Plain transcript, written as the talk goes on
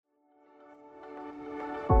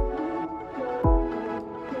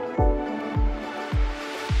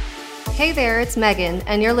Hey there, it's Megan,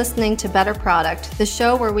 and you're listening to Better Product, the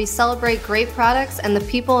show where we celebrate great products and the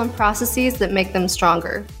people and processes that make them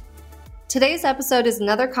stronger. Today's episode is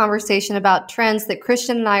another conversation about trends that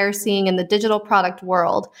Christian and I are seeing in the digital product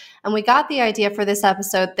world, and we got the idea for this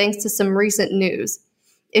episode thanks to some recent news.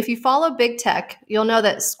 If you follow big tech, you'll know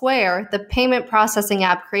that Square, the payment processing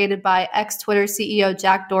app created by ex-Twitter CEO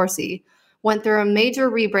Jack Dorsey, went through a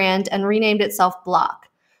major rebrand and renamed itself Block.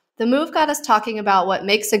 The move got us talking about what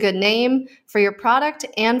makes a good name for your product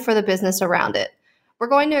and for the business around it. We're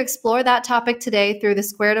going to explore that topic today through the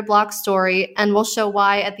Square to Block story, and we'll show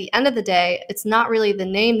why at the end of the day, it's not really the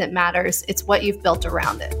name that matters, it's what you've built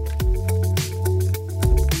around it.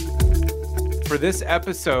 For this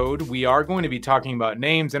episode, we are going to be talking about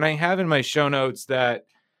names, and I have in my show notes that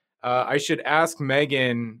I should ask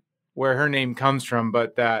Megan where her name comes from,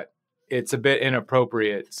 but that it's a bit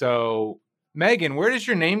inappropriate. So Megan, where does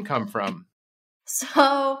your name come from?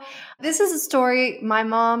 So this is a story my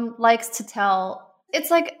mom likes to tell. It's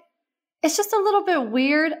just a little bit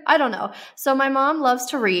weird. I don't know. So my mom loves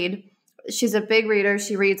to read. She's a big reader.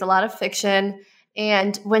 She reads a lot of fiction.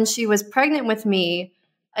 And when she was pregnant with me,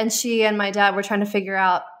 and she and my dad were trying to figure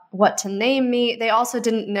out what to name me, they also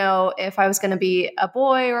didn't know if I was going to be a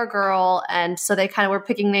boy or a girl. And so they kind of were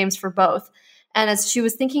picking names for both. And as she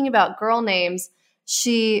was thinking about girl names,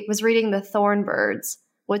 she was reading The Thornbirds,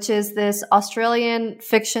 which is this Australian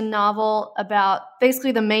fiction novel about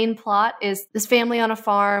basically the main plot is this family on a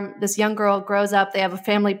farm. This young girl grows up. They have a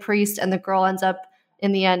family priest, and the girl ends up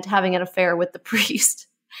in the end having an affair with the priest.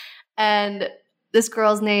 And this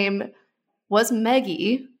girl's name was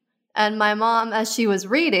Meggie. And my mom, as she was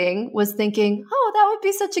reading, was thinking, oh, that would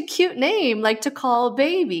be such a cute name, like to call a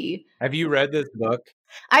baby. Have you read this book?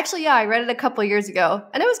 Actually, yeah, I read it a couple of years ago,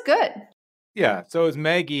 and it was good. Yeah, so it's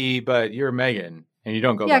Maggie, but you're Megan, and you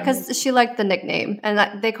don't go by Yeah, because she liked the nickname,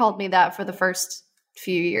 and they called me that for the first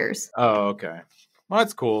few years. Oh, okay. Well,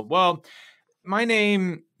 that's cool. Well, my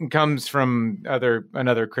name comes from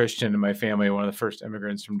another Christian in my family, one of the first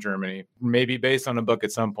immigrants from Germany, maybe based on a book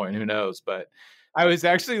at some point, who knows? But I was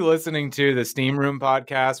actually listening to the Steam Room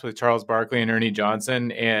podcast with Charles Barkley and Ernie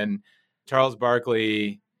Johnson, and Charles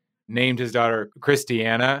Barkley named his daughter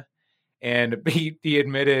Christiana. And he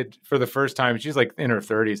admitted for the first time, she's like in her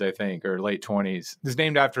 30s, I think, or late 20s. It's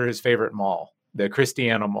named after his favorite mall, the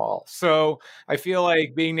Christiana Mall. So I feel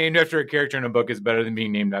like being named after a character in a book is better than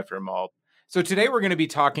being named after a mall. So today we're going to be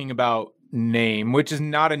talking about name, which is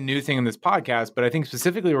not a new thing in this podcast, but I think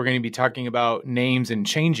specifically we're going to be talking about names and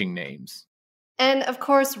changing names. And of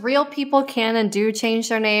course, real people can and do change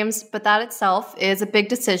their names, but that itself is a big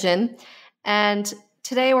decision. And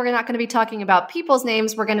today, we're not going to be talking about people's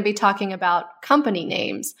names. We're going to be talking about company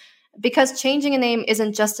names, because changing a name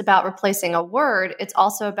isn't just about replacing a word. It's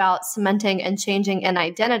also about cementing and changing an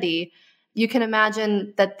identity. You can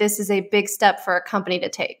imagine that this is a big step for a company to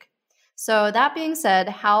take. So that being said,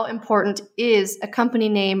 how important is a company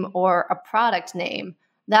name or a product name?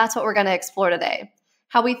 That's what we're going to explore today.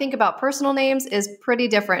 How we think about personal names is pretty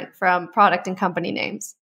different from product and company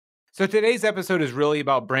names. So today's episode is really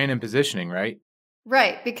about brand and positioning, right?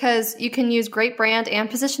 Right, because you can use great brand and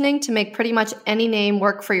positioning to make pretty much any name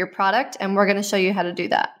work for your product, and we're going to show you how to do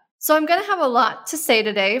that. So I'm going to have a lot to say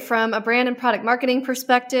today from a brand and product marketing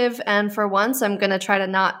perspective, and for once, I'm going to try to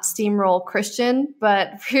not steamroll Christian,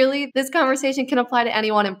 but really, this conversation can apply to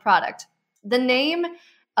anyone in product. The name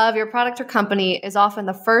of your product or company is often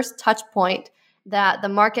the first touch point that the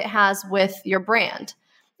market has with your brand.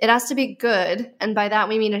 It has to be good, and by that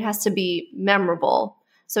we mean it has to be memorable.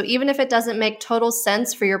 So even if it doesn't make total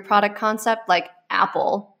sense for your product concept, like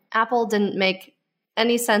Apple didn't make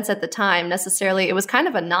any sense at the time necessarily. It was kind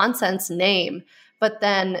of a nonsense name, but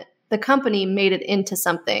then the company made it into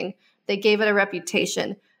something. They gave it a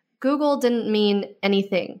reputation. Google didn't mean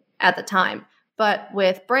anything at the time, but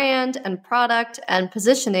with brand and product and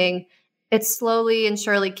positioning, it slowly and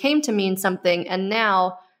surely came to mean something, and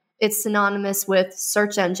now it's synonymous with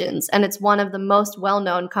search engines, and it's one of the most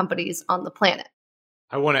well-known companies on the planet.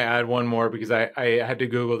 I want to add one more because I had to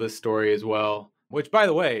Google this story as well, which, by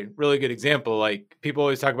the way, really good example. Like, people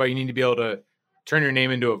always talk about you need to be able to turn your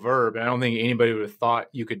name into a verb. And I don't think anybody would have thought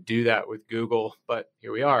you could do that with Google, but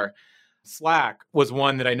here we are. Slack was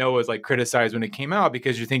one that I know was like criticized when it came out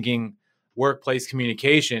because you're thinking workplace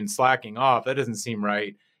communication, slacking off. That doesn't seem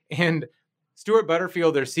right. And Stuart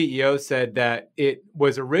Butterfield, their CEO, said that it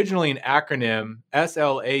was originally an acronym,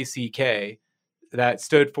 SLACK, that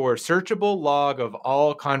stood for Searchable Log of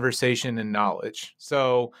All Conversation and Knowledge.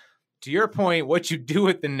 So to your point, what you do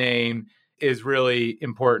with the name is really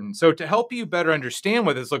important. So to help you better understand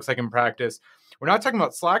what this looks like in practice, we're not talking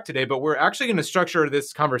about Slack today, but we're actually going to structure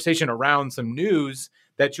this conversation around some news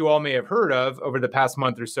that you all may have heard of over the past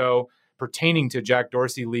month or so pertaining to Jack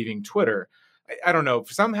Dorsey leaving Twitter. I don't know.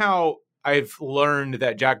 Somehow I've learned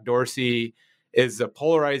that Jack Dorsey is a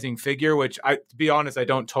polarizing figure, which to be honest, I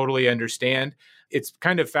don't totally understand. It's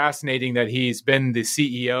kind of fascinating that he's been the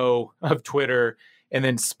CEO of Twitter and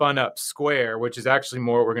then spun up Square, which is actually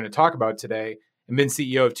more what we're going to talk about today, and been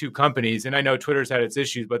CEO of two companies. And I know Twitter's had its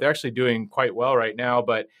issues, but they're actually doing quite well right now.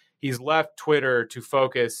 But he's left Twitter to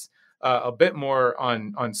focus a bit more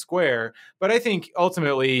on Square. But I think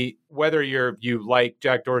ultimately, whether you like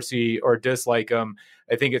Jack Dorsey or dislike him,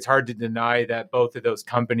 I think it's hard to deny that both of those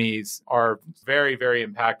companies are very, very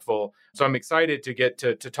impactful. So I'm excited to get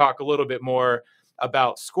to talk a little bit more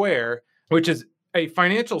about Square, which is a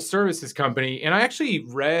financial services company. And I actually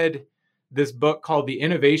read this book called The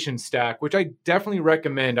Innovation Stack, which I definitely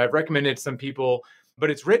recommend. I've recommended it to some people, but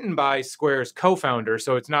it's written by Square's co-founder.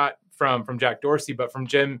 So it's not from Jack Dorsey, but from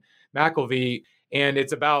Jim McElvey. And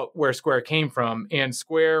it's about where Square came from. And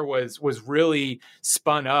Square was really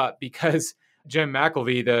spun up because Jim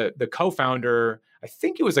McElvey, the co-founder, I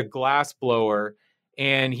think he was a glass blower,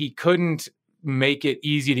 and he couldn't make it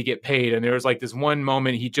easy to get paid. And there was like this one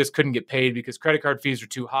moment he just couldn't get paid because credit card fees were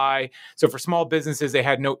too high. So for small businesses, they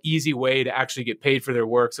had no easy way to actually get paid for their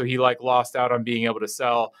work. So he lost out on being able to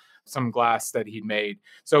sell some glass that he'd made.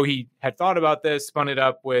 So he had thought about this, spun it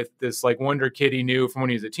up with this wonder kid he knew from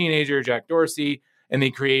when he was a teenager, Jack Dorsey, and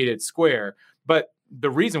they created Square. But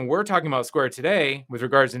the reason we're talking about Square today with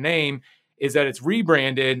regards to name is that it's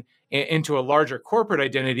rebranded into a larger corporate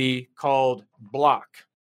identity called Block.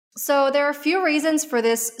 So there are a few reasons for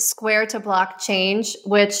this Square to Block change,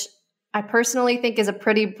 which I personally think is a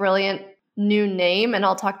pretty brilliant new name, and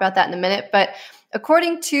I'll talk about that in a minute. But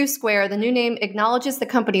according to Square, the new name acknowledges the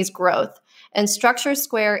company's growth and structures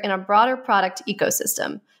Square in a broader product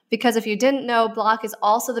ecosystem. Because if you didn't know, Block is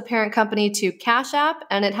also the parent company to Cash App,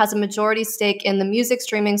 and it has a majority stake in the music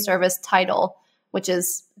streaming service Tidal, which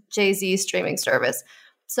is Jay-Z's streaming service.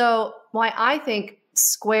 So why I think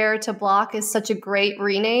Square to Block is such a great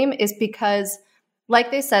rename is because, like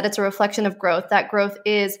they said, it's a reflection of growth. That growth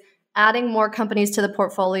is adding more companies to the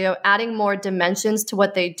portfolio, adding more dimensions to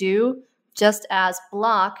what they do, just as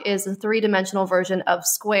Block is a three-dimensional version of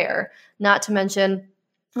Square. Not to mention,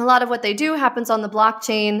 a lot of what they do happens on the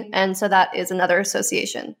blockchain, and so that is another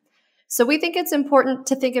association. So we think it's important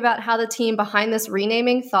to think about how the team behind this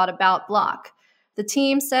renaming thought about Block. The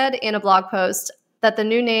team said in a blog post that the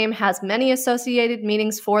new name has many associated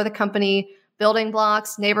meanings for the company: building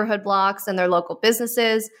blocks, neighborhood blocks, and their local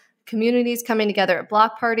businesses, communities coming together at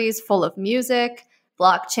block parties full of music,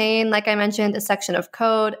 blockchain, like I mentioned, a section of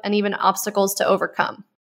code, and even obstacles to overcome.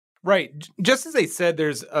 Right. Just as I said,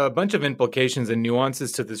 there's a bunch of implications and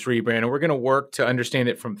nuances to this rebrand, and we're going to work to understand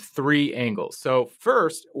it from three angles. So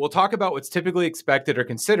first, we'll talk about what's typically expected or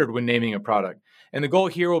considered when naming a product. And the goal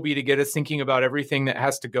here will be to get us thinking about everything that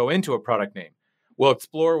has to go into a product name. We'll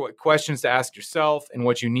explore what questions to ask yourself and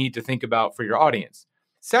what you need to think about for your audience.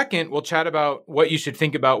 Second, we'll chat about what you should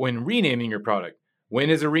think about when renaming your product.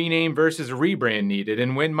 When is a rename versus a rebrand needed,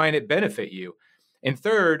 and when might it benefit you? And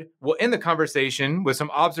third, we'll end the conversation with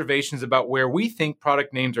some observations about where we think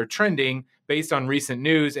product names are trending based on recent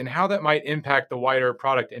news and how that might impact the wider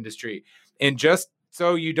product industry. And just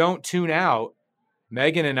so you don't tune out,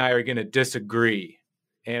 Megan and I are going to disagree.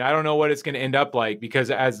 And I don't know what it's going to end up like,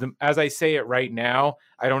 because as I say it right now,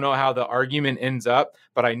 I don't know how the argument ends up,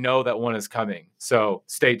 but I know that one is coming. So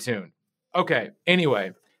stay tuned. Okay,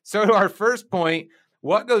 anyway, so to our first point,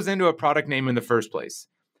 what goes into a product name in the first place?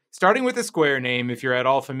 Starting with the Square name, if you're at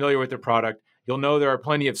all familiar with the product, you'll know there are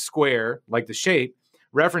plenty of square, like the shape,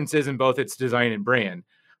 references in both its design and brand.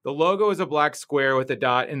 The logo is a black square with a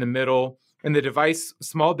dot in the middle, and the device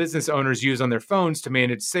small business owners use on their phones to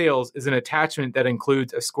manage sales is an attachment that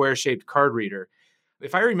includes a square-shaped card reader.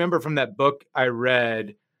 If I remember from that book I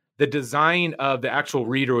read, the design of the actual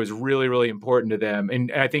reader was really, really important to them.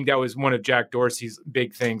 And I think that was one of Jack Dorsey's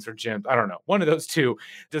big things, or Jim, I don't know, one of those two.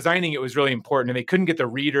 Designing it was really important, and they couldn't get the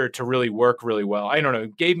reader to really work really well. I don't know,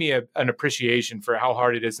 it gave me an appreciation for how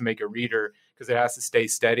hard it is to make a reader because it has to stay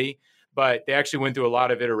steady. But they actually went through a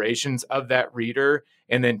lot of iterations of that reader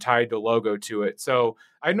and then tied the logo to it. So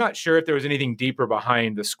I'm not sure if there was anything deeper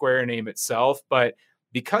behind the Square name itself, but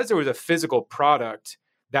because there was a physical product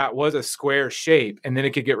that was a square shape, and then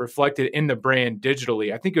it could get reflected in the brand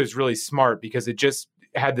digitally, I think it was really smart because it just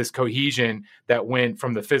had this cohesion that went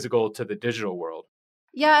from the physical to the digital world.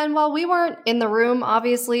 Yeah, and while we weren't in the room,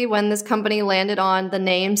 obviously, when this company landed on the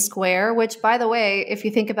name Square, which, by the way, if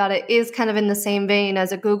you think about it, is kind of in the same vein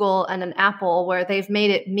as a Google and an Apple, where they've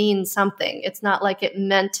made it mean something. It's not like it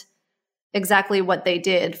meant exactly what they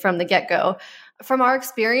did from the get-go. From our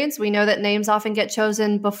experience, we know that names often get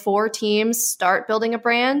chosen before teams start building a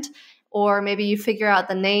brand, or maybe you figure out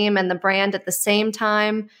the name and the brand at the same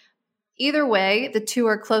time. Either way, the two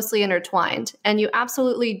are closely intertwined, and you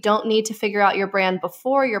absolutely don't need to figure out your brand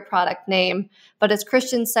before your product name. But as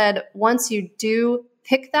Christian said, once you do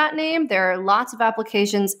pick that name, there are lots of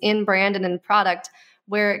applications in brand and in product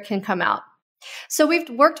where it can come out. So we've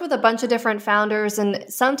worked with a bunch of different founders, and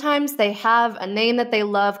sometimes they have a name that they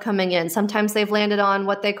love coming in. Sometimes they've landed on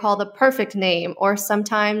what they call the perfect name, or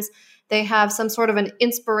sometimes they have some sort of an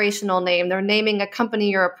inspirational name. They're naming a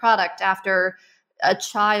company or a product after a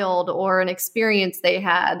child or an experience they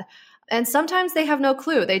had. And sometimes they have no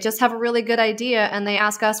clue. They just have a really good idea and they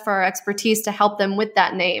ask us for our expertise to help them with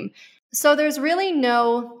that name. So there's really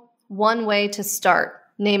no one way to start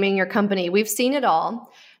naming your company. We've seen it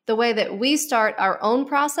all. The way that we start our own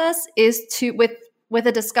process is with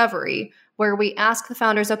a discovery where we ask the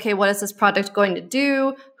founders, okay, what is this product going to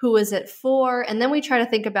do? Who is it for? And then we try to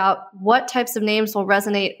think about what types of names will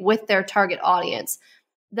resonate with their target audience.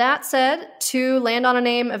 That said, to land on a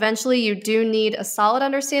name, eventually you do need a solid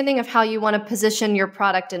understanding of how you want to position your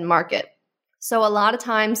product and market. So a lot of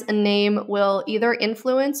times a name will either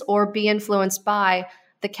influence or be influenced by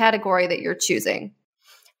the category that you're choosing.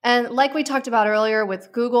 And like we talked about earlier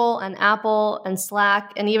with Google and Apple and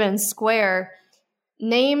Slack and even Square,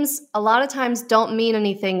 names a lot of times don't mean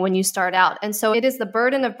anything when you start out. And so it is the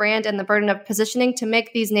burden of brand and the burden of positioning to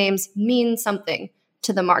make these names mean something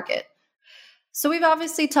to the market. So we've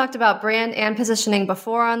obviously talked about brand and positioning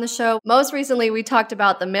before on the show. Most recently, we talked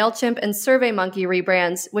about the MailChimp and SurveyMonkey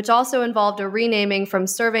rebrands, which also involved a renaming from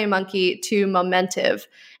SurveyMonkey to Momentive.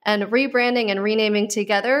 And rebranding and renaming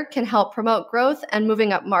together can help promote growth and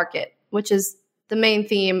moving up market, which is the main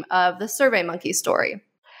theme of the SurveyMonkey story.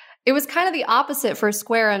 It was kind of the opposite for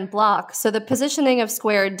Square and Block, so the positioning of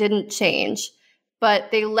Square didn't change,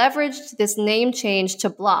 but they leveraged this name change to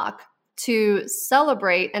Block to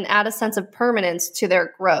celebrate and add a sense of permanence to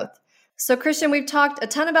their growth. So Christian, we've talked a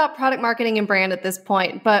ton about product marketing and brand at this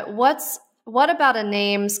point, but what about a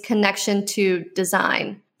name's connection to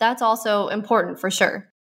design? That's also important for sure.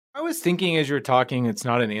 I was thinking as you were talking, it's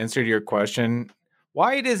not an answer to your question.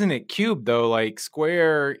 Why isn't it cube though? Like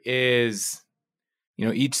square is,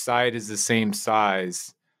 each side is the same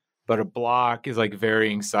size, but a block is like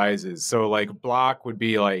varying sizes. So like block would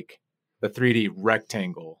be like the 3D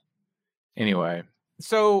rectangle. Anyway,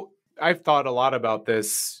 so I've thought a lot about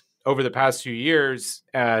this over the past few years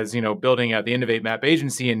as, building at the Innovate Map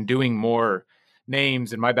agency and doing more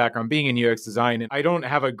names and my background being in UX design. And I don't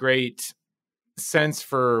have a great sense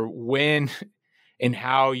for when and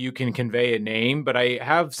how you can convey a name, but I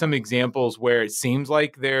have some examples where it seems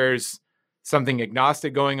like there's something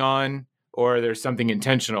agnostic going on or there's something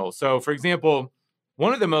intentional. So for example,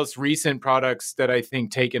 one of the most recent products that I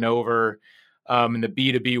think taken over in the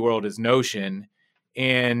B2B world is Notion.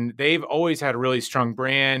 And they've always had a really strong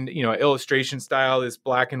brand, illustration style, this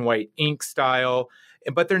black and white ink style,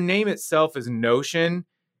 but their name itself is Notion.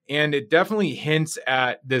 And it definitely hints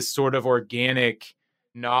at this sort of organic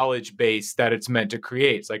knowledge base that it's meant to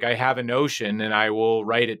create. It's like I have a notion and I will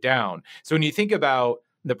write it down. So when you think about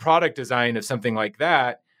the product design of something like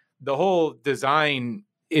that, the whole design,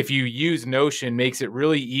 if you use Notion, makes it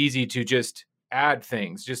really easy to just add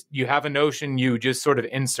things. Just you have a notion, you just sort of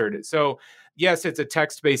insert it. So yes, it's a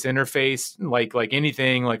text-based interface like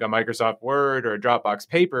anything like a Microsoft Word or a Dropbox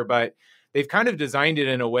Paper, but they've kind of designed it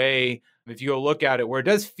in a way, if you go look at it, where it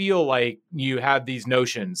does feel like you have these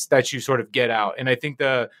notions that you sort of get out. And I think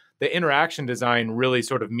the interaction design really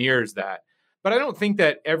sort of mirrors that. But I don't think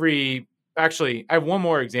that actually, I have one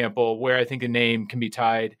more example where I think a name can be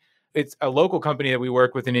tied. It's a local company that we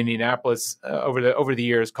work with in Indianapolis over the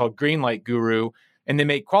years called Greenlight Guru, and they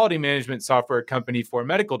make quality management software company for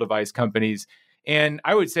medical device companies. And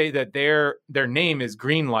I would say that their name is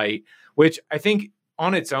Greenlight, which I think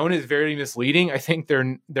on its own is very misleading. I think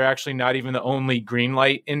they're actually not even the only green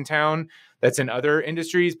light in town that's in other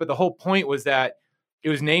industries. But the whole point was that it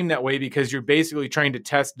was named that way because you're basically trying to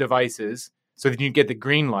test devices so that you get the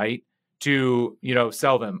green light to,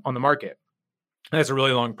 sell them on the market. And that's a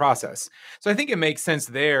really long process. So I think it makes sense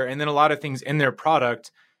there. And then a lot of things in their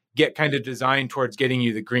product get kind of designed towards getting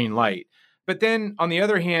you the green light. But then on the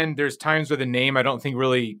other hand, there's times where the name I don't think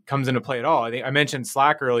really comes into play at all. I think I mentioned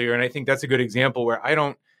Slack earlier, and I think that's a good example where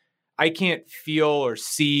I can't feel or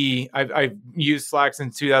see. I've used Slack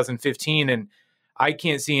since 2015, and I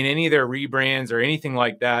can't see in any of their rebrands or anything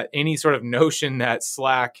like that, any sort of notion that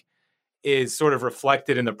Slack is sort of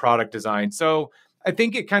reflected in the product design. So I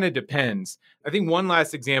think it kind of depends. I think one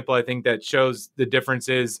last example I think that shows the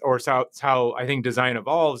differences or how I think design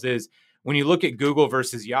evolves is when you look at Google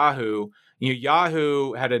versus Yahoo.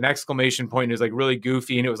 Yahoo had an exclamation point. It was like really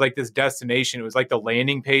goofy, and it was like this destination. It was like the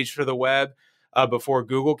landing page for the web before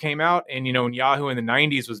Google came out. And when Yahoo in the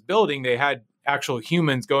 90s was building, they had actual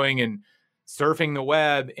humans going and surfing the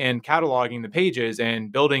web and cataloging the pages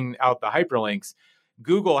and building out the hyperlinks.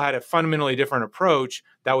 Google had a fundamentally different approach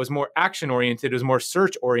that was more action oriented, it was more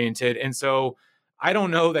search oriented. And so I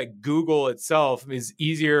don't know that Google itself is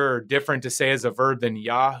easier or different to say as a verb than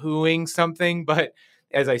Yahooing something. But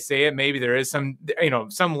as I say it, maybe there is some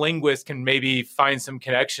linguist can maybe find some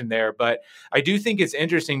connection there. But I do think it's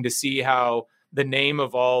interesting to see how the name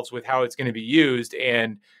evolves with how it's going to be used.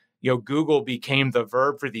 And, Google became the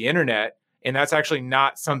verb for the internet. And that's actually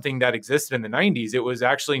not something that existed in the 90s. It was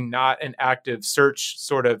actually not an active search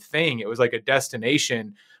sort of thing. It was like a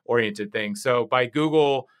destination oriented thing. So by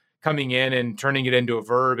Google coming in and turning it into a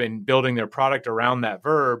verb and building their product around that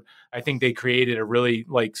verb, I think they created a really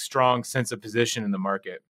strong sense of position in the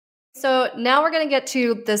market. So now we're going to get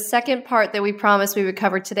to the second part that we promised we would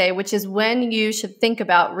cover today, which is when you should think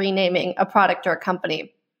about renaming a product or a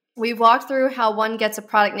company. We've walked through how one gets a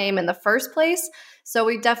product name in the first place. So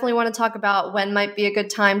we definitely want to talk about when might be a good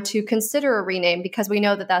time to consider a rename because we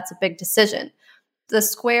know that that's a big decision. The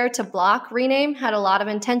Square to Block rename had a lot of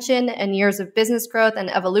intention and years of business growth and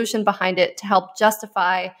evolution behind it to help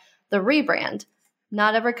justify the rebrand.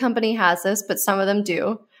 Not every company has this, but some of them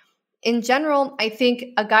do. In general, I think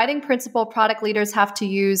a guiding principle product leaders have to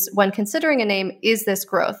use when considering a name is this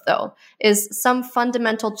growth, though, is some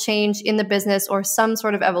fundamental change in the business or some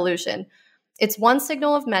sort of evolution. It's one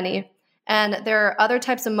signal of many. And there are other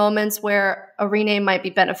types of moments where a rename might be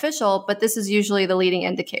beneficial, but this is usually the leading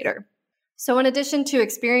indicator. So in addition to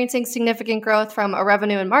experiencing significant growth from a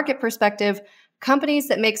revenue and market perspective, companies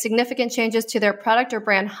that make significant changes to their product or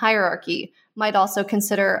brand hierarchy might also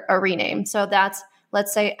consider a rename. So that's,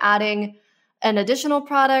 let's say, adding an additional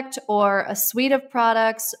product or a suite of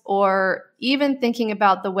products, or even thinking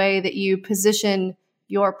about the way that you position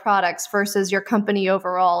your products versus your company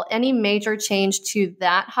overall. Any major change to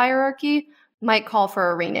that hierarchy might call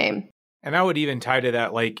for a rename. And I would even tie to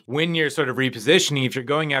that, when you're sort of repositioning, if you're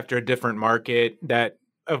going after a different market that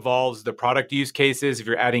evolves the product use cases, if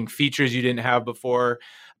you're adding features you didn't have before,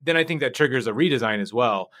 then I think that triggers a redesign as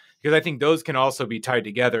well. Because I think those can also be tied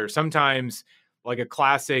together. Sometimes a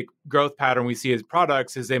classic growth pattern we see as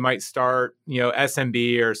products is they might start,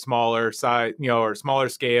 SMB or smaller size, or smaller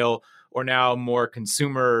scale, or now more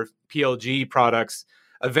consumer PLG products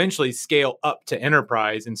eventually scale up to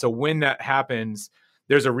enterprise. And so when that happens,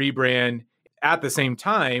 there's a rebrand. At the same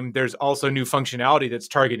time, there's also new functionality that's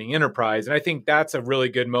targeting enterprise. And I think that's a really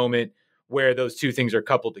good moment where those two things are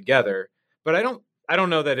coupled together. But I don't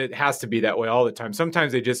know that it has to be that way all the time.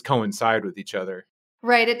 Sometimes they just coincide with each other.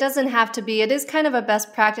 Right. It doesn't have to be. It is kind of a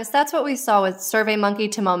best practice. That's what we saw with SurveyMonkey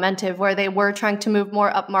to Momentive, where they were trying to move more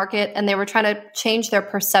up market and they were trying to change their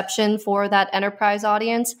perception for that enterprise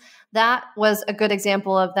audience. That was a good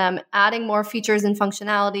example of them adding more features and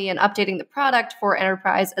functionality and updating the product for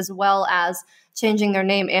enterprise, as well as changing their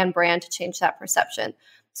name and brand to change that perception.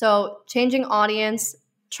 So changing audience,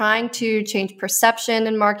 trying to change perception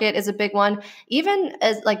in market is a big one, even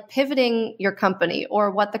as pivoting your company or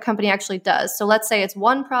what the company actually does. So let's say it's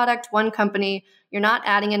one product, one company, you're not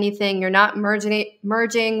adding anything, you're not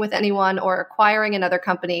merging with anyone or acquiring another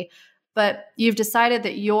company, but you've decided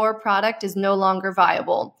that your product is no longer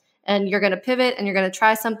viable and you're going to pivot and you're going to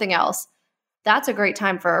try something else. That's a great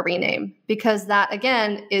time for a rename because that,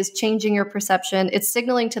 again, is changing your perception. It's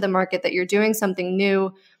signaling to the market that you're doing something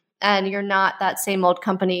new and you're not that same old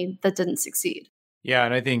company that didn't succeed. Yeah,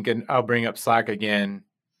 and I think, and I'll bring up Slack again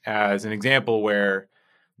as an example where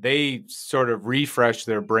they sort of refreshed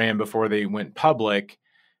their brand before they went public,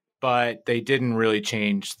 but they didn't really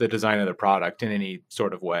change the design of the product in any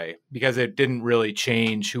sort of way because it didn't really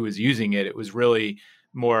change who was using it. It was really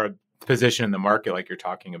more position in the market like you're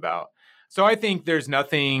talking about. So I think there's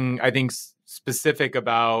nothing, specific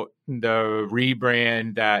about the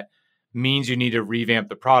rebrand that means you need to revamp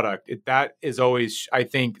the product. That is always, I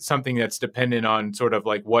think, something that's dependent on sort of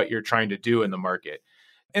what you're trying to do in the market.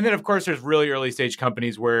 And then, of course, there's really early stage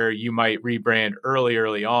companies where you might rebrand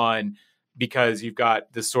early on because you've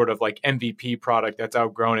got this sort of MVP product that's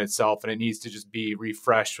outgrown itself and it needs to just be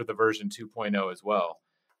refreshed with the version 2.0 as well.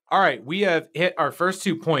 All right, we have hit our first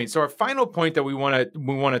 2 points. So our final point that we want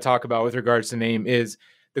to talk about with regards to name is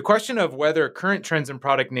the question of whether current trends in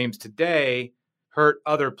product names today hurt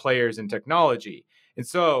other players in technology. And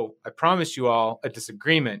so I promised you all a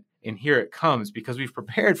disagreement, and here it comes because we've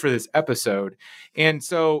prepared for this episode. And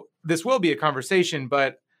so this will be a conversation,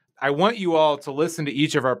 but I want you all to listen to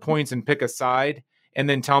each of our points and pick a side and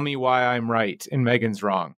then tell me why I'm right and Megan's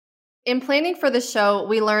wrong. In planning for the show,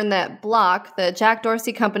 we learned that Block, the Jack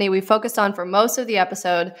Dorsey company we focused on for most of the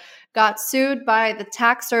episode, got sued by the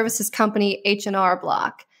tax services company H&R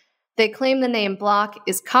Block. They claim the name Block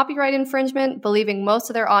is copyright infringement, believing most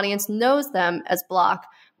of their audience knows them as Block,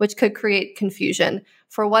 which could create confusion.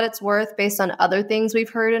 For what it's worth, based on other things we've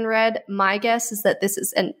heard and read, my guess is that this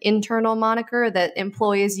is an internal moniker that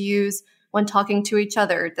employees use when talking to each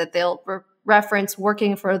other, that they'll reference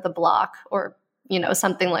working for the Block or,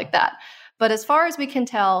 something like that. But as far as we can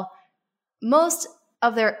tell, most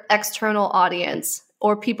of their external audience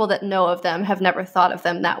or people that know of them have never thought of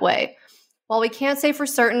them that way. While we can't say for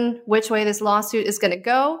certain which way this lawsuit is going to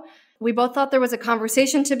go, we both thought there was a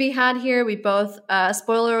conversation to be had here. We both,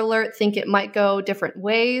 spoiler alert, think it might go different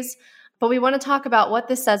ways. But we want to talk about what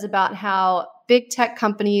this says about how big tech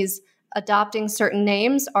companies adopting certain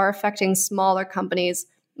names are affecting smaller companies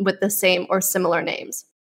with the same or similar names.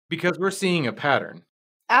 Because we're seeing a pattern.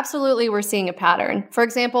 Absolutely, we're seeing a pattern. For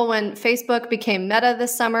example, when Facebook became Meta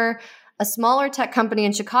this summer, a smaller tech company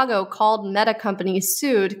in Chicago called Meta Company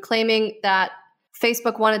sued, claiming that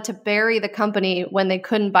Facebook wanted to bury the company when they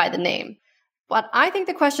couldn't buy the name. But I think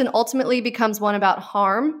the question ultimately becomes one about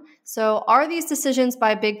harm. So are these decisions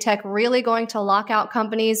by big tech really going to lock out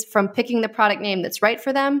companies from picking the product name that's right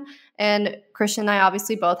for them? And Christian and I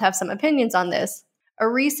obviously both have some opinions on this. A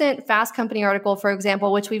recent Fast Company article, for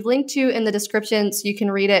example, which we've linked to in the description so you can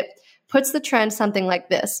read it, puts the trend something like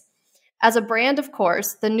this. As a brand, of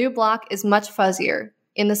course, the new Block is much fuzzier,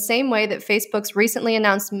 in the same way that Facebook's recently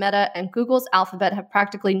announced Meta and Google's Alphabet have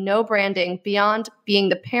practically no branding beyond being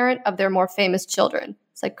the parent of their more famous children.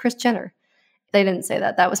 It's like Kris Jenner. They didn't say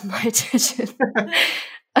that. That was my addition.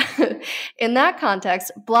 In that context,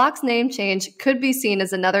 Block's name change could be seen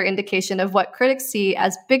as another indication of what critics see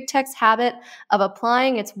as big tech's habit of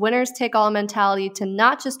applying its winners-take-all mentality to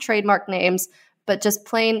not just trademark names, but just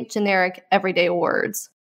plain generic everyday words.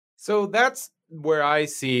 So that's where I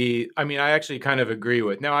actually kind of agree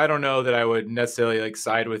with. Now, I don't know that I would necessarily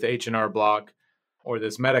side with H&R Block or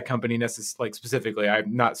this Meta company specifically.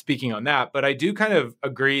 I'm not speaking on that, but I do kind of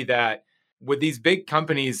agree that with these big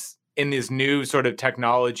companies in this new sort of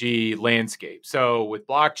technology landscape, so with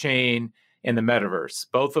blockchain and the metaverse,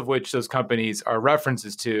 both of which those companies are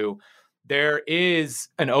references to, there is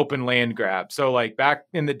an open land grab. So back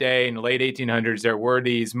in the day, in the late 1800s, there were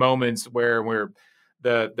these moments where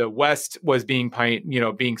the West was being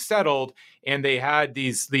settled, and they had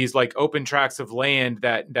these open tracts of land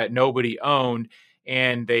that nobody owned,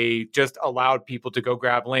 and they just allowed people to go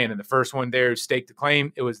grab land. And the first one there staked the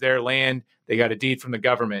claim; it was their land. They got a deed from the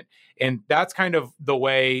government, and that's kind of the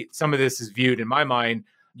way some of this is viewed in my mind.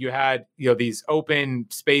 You had these open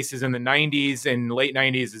spaces in the 90s and late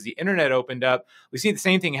 90s as the internet opened up. We see the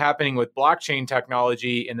same thing happening with blockchain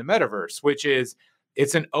technology in the metaverse, which is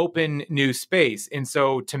it's an open new space. And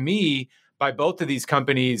so to me, by both of these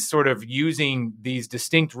companies sort of using these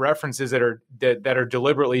distinct references that are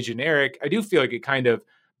deliberately generic, I do feel like it kind of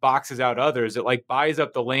boxes out others. It buys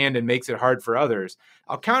up the land and makes it hard for others.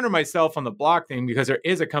 I'll counter myself on the block thing because there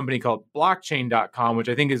is a company called blockchain.com, which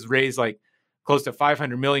I think has raised close to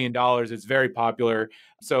 $500 million. It's very popular.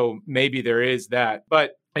 So maybe there is that.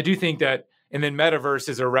 But I do think that. And then Metaverse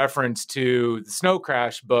is a reference to the Snow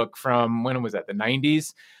Crash book from, when was that, the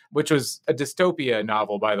 90s, which was a dystopia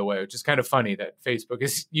novel, by the way, which is kind of funny that Facebook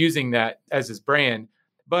is using that as its brand.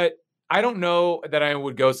 But I don't know that I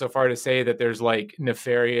would go so far to say that there's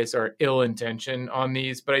nefarious or ill intention on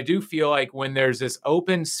these, but I do feel like when there's this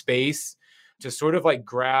open space to sort of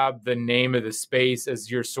grab the name of the space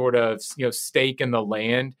as your sort of, stake in the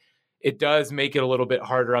land, it does make it a little bit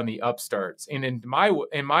harder on the upstarts. And in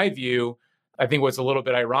my view, I think what's a little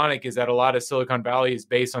bit ironic is that a lot of Silicon Valley is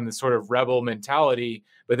based on this sort of rebel mentality,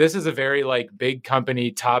 but this is a very big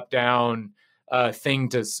company top-down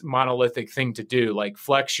monolithic thing to do.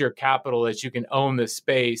 Flex your capital that you can own the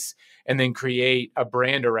space and then create a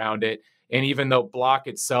brand around it. And even though Block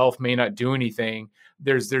itself may not do anything,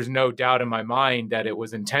 there's no doubt in my mind that it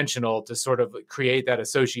was intentional to sort of create that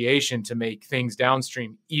association to make things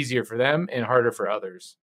downstream easier for them and harder for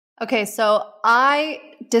others. Okay, so I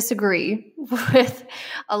disagree with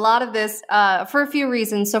a lot of this for a few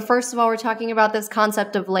reasons. So first of all, we're talking about this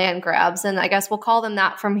concept of land grabs, and I guess we'll call them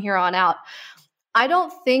that from here on out. I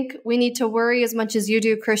don't think we need to worry as much as you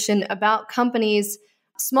do, Christian, about companies,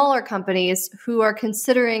 smaller companies who are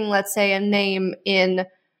considering, let's say, a name in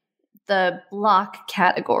the block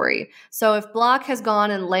category. So if block has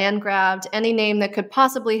gone and land grabbed any name that could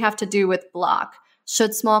possibly have to do with block,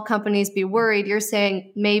 should small companies be worried? You're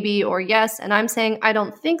saying maybe or yes, and I'm saying I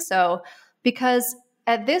don't think so, because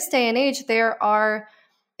at this day and age,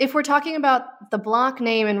 if we're talking about the block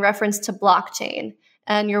name in reference to blockchain,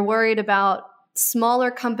 and you're worried about smaller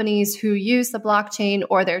companies who use the blockchain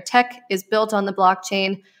or their tech is built on the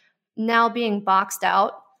blockchain now being boxed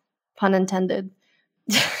out, pun intended,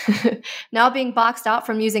 now being boxed out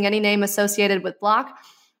from using any name associated with block,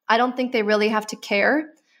 I don't think they really have to care.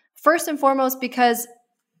 First and foremost, because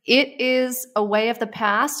it is a way of the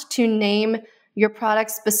past to name your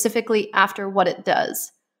product specifically after what it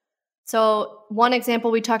does. So one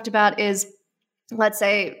example we talked about is, let's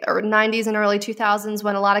say, 90s and early 2000s,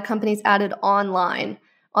 when a lot of companies added online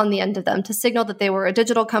on the end of them to signal that they were a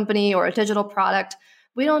digital company or a digital product.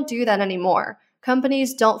 We don't do that anymore.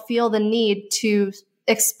 Companies don't feel the need to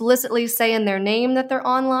explicitly say in their name that they're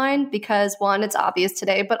online because, one, it's obvious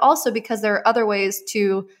today, but also because there are other ways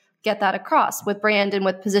to get that across with brand and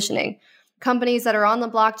with positioning. Companies that are on the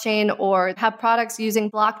blockchain or have products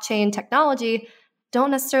using blockchain technology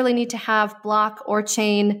don't necessarily need to have block or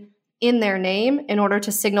chain in their name in order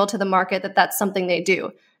to signal to the market that that's something they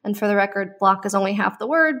do. And for the record, block is only half the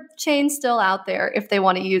word. Chain's still out there if they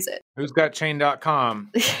want to use it. Who's got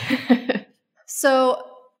chain.com? So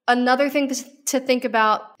another thing to think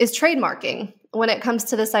about is trademarking when it comes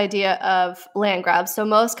to this idea of land grabs. So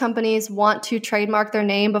most companies want to trademark their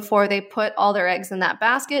name before they put all their eggs in that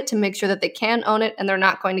basket to make sure that they can own it and they're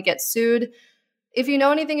not going to get sued. If you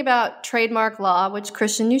know anything about trademark law, which,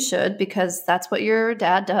 Christian, you should, because that's what your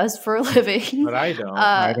dad does for a living. But I don't.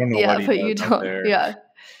 I don't know what he does you don't. there. Yeah.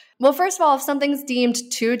 Well, first of all, if something's deemed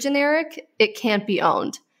too generic, it can't be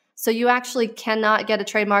owned. So you actually cannot get a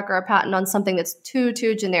trademark or a patent on something that's too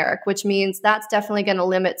generic, which means that's definitely going to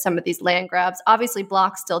limit some of these land grabs. Obviously,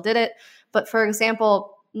 Block still did it. But for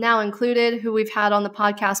example, Now Included, who we've had on the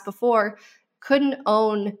podcast before, couldn't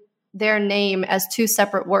own their name as two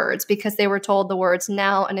separate words because they were told the words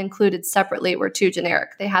now and included separately were too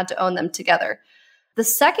generic. They had to own them together. The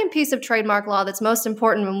second piece of trademark law that's most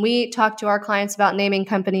important when we talk to our clients about naming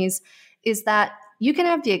companies is that you can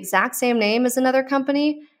have the exact same name as another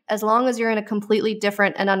company as long as you're in a completely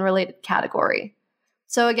different and unrelated category.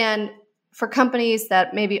 So again, for companies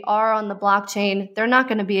that maybe are on the blockchain, they're not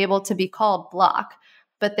going to be able to be called Block,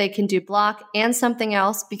 but they can do Block and something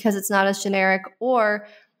else because it's not as generic. Or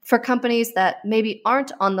for companies that maybe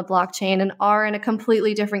aren't on the blockchain and are in a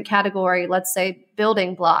completely different category, let's say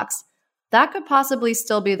building blocks, that could possibly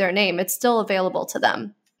still be their name. It's still available to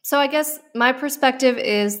them. So I guess my perspective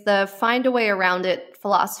is the find a way around it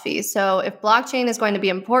philosophy. So if blockchain is going to be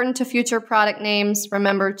important to future product names,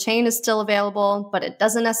 remember chain is still available, but it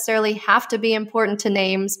doesn't necessarily have to be important to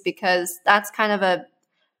names because that's kind of a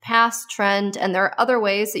past trend. And there are other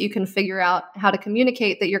ways that you can figure out how to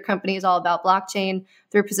communicate that your company is all about blockchain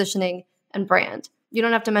through positioning and brand. You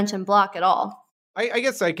don't have to mention block at all. I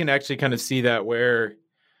guess I can actually kind of see that where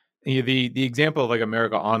the example of like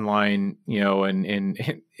America Online,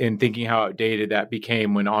 and thinking how outdated that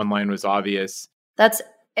became when online was obvious. That's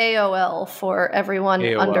AOL for everyone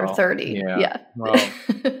under 30. Yeah. Well,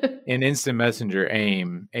 in Instant Messenger,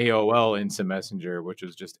 AOL Instant Messenger, which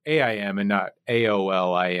was just AIM and not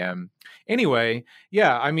AOLIM. Anyway,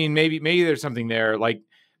 yeah, I mean, maybe there's something there. Like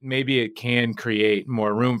maybe it can create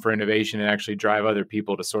more room for innovation and actually drive other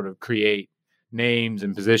people to sort of create names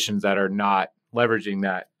and positions that are not leveraging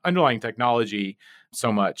that underlying technology so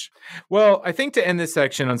much. Well, I think to end this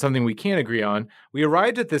section on something we can agree on, we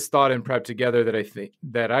arrived at this thought and prep together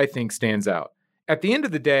that I think stands out. At the end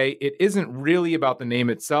of the day, it isn't really about the name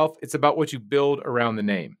itself. It's about what you build around the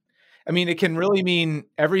name. I mean, it can really mean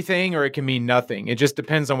everything or it can mean nothing. It just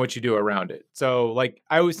depends on what you do around it. So like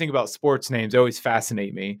I always think about sports names. They always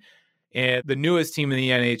fascinate me. And the newest team in the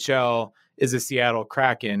NHL is the Seattle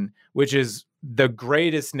Kraken, which is the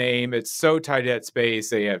greatest name. It's so tied to that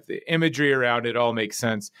space. They have the imagery around it. All makes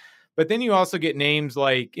sense. But then you also get names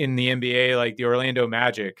like in the NBA, like the Orlando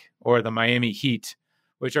Magic or the Miami Heat,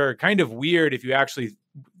 which are kind of weird if you actually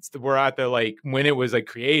were at the, like, when it was like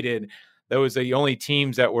created, that was the only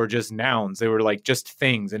teams that were just nouns. They were like just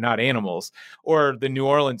things and not animals. Or the New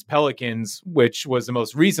Orleans Pelicans, which was the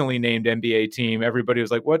most recently named NBA team. Everybody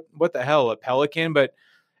was like, what the hell, a pelican? But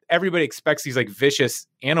everybody expects these like vicious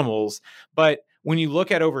animals. But when you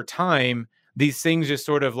look at over time, these things just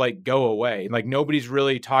sort of like go away. Like nobody's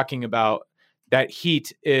really talking about that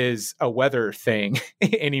heat is a weather thing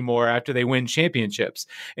anymore after they win championships.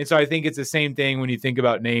 And so I think it's the same thing when you think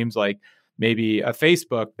about names like maybe a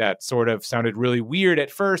Facebook that sort of sounded really weird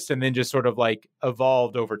at first and then just sort of like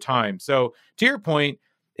evolved over time. So to your point,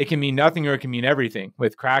 it can mean nothing or it can mean everything.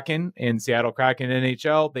 With Kraken and Seattle Kraken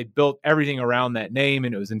NHL, they built everything around that name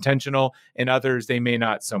and it was intentional, and others, they may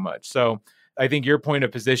not so much. So I think your point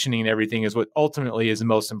of positioning and everything is what ultimately is the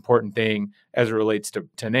most important thing as it relates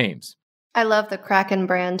to names. I love the Kraken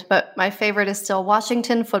brand, but my favorite is still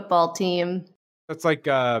Washington Football Team. That's like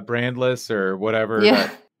Brandless or whatever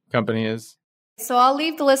that company is. So I'll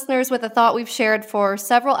leave the listeners with a thought we've shared for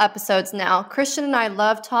several episodes now. Christian and I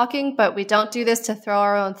love talking, but we don't do this to throw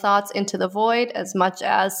our own thoughts into the void as much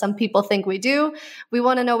as some people think we do. We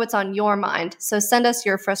want to know what's on your mind. So send us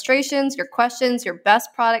your frustrations, your questions, your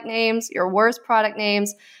best product names, your worst product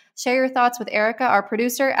names. Share your thoughts with Erica, our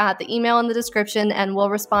producer, at the email in the description, and we'll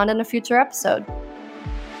respond in a future episode.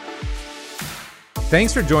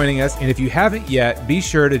 Thanks for joining us. And if you haven't yet, be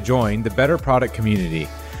sure to join the Better Product community.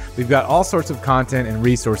 We've got all sorts of content and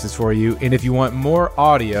resources for you. And if you want more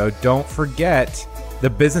audio, don't forget The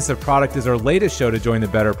Business of Product is our latest show to join the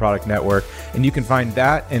Better Product Network. And you can find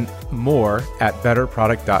that and more at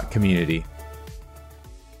betterproduct.community.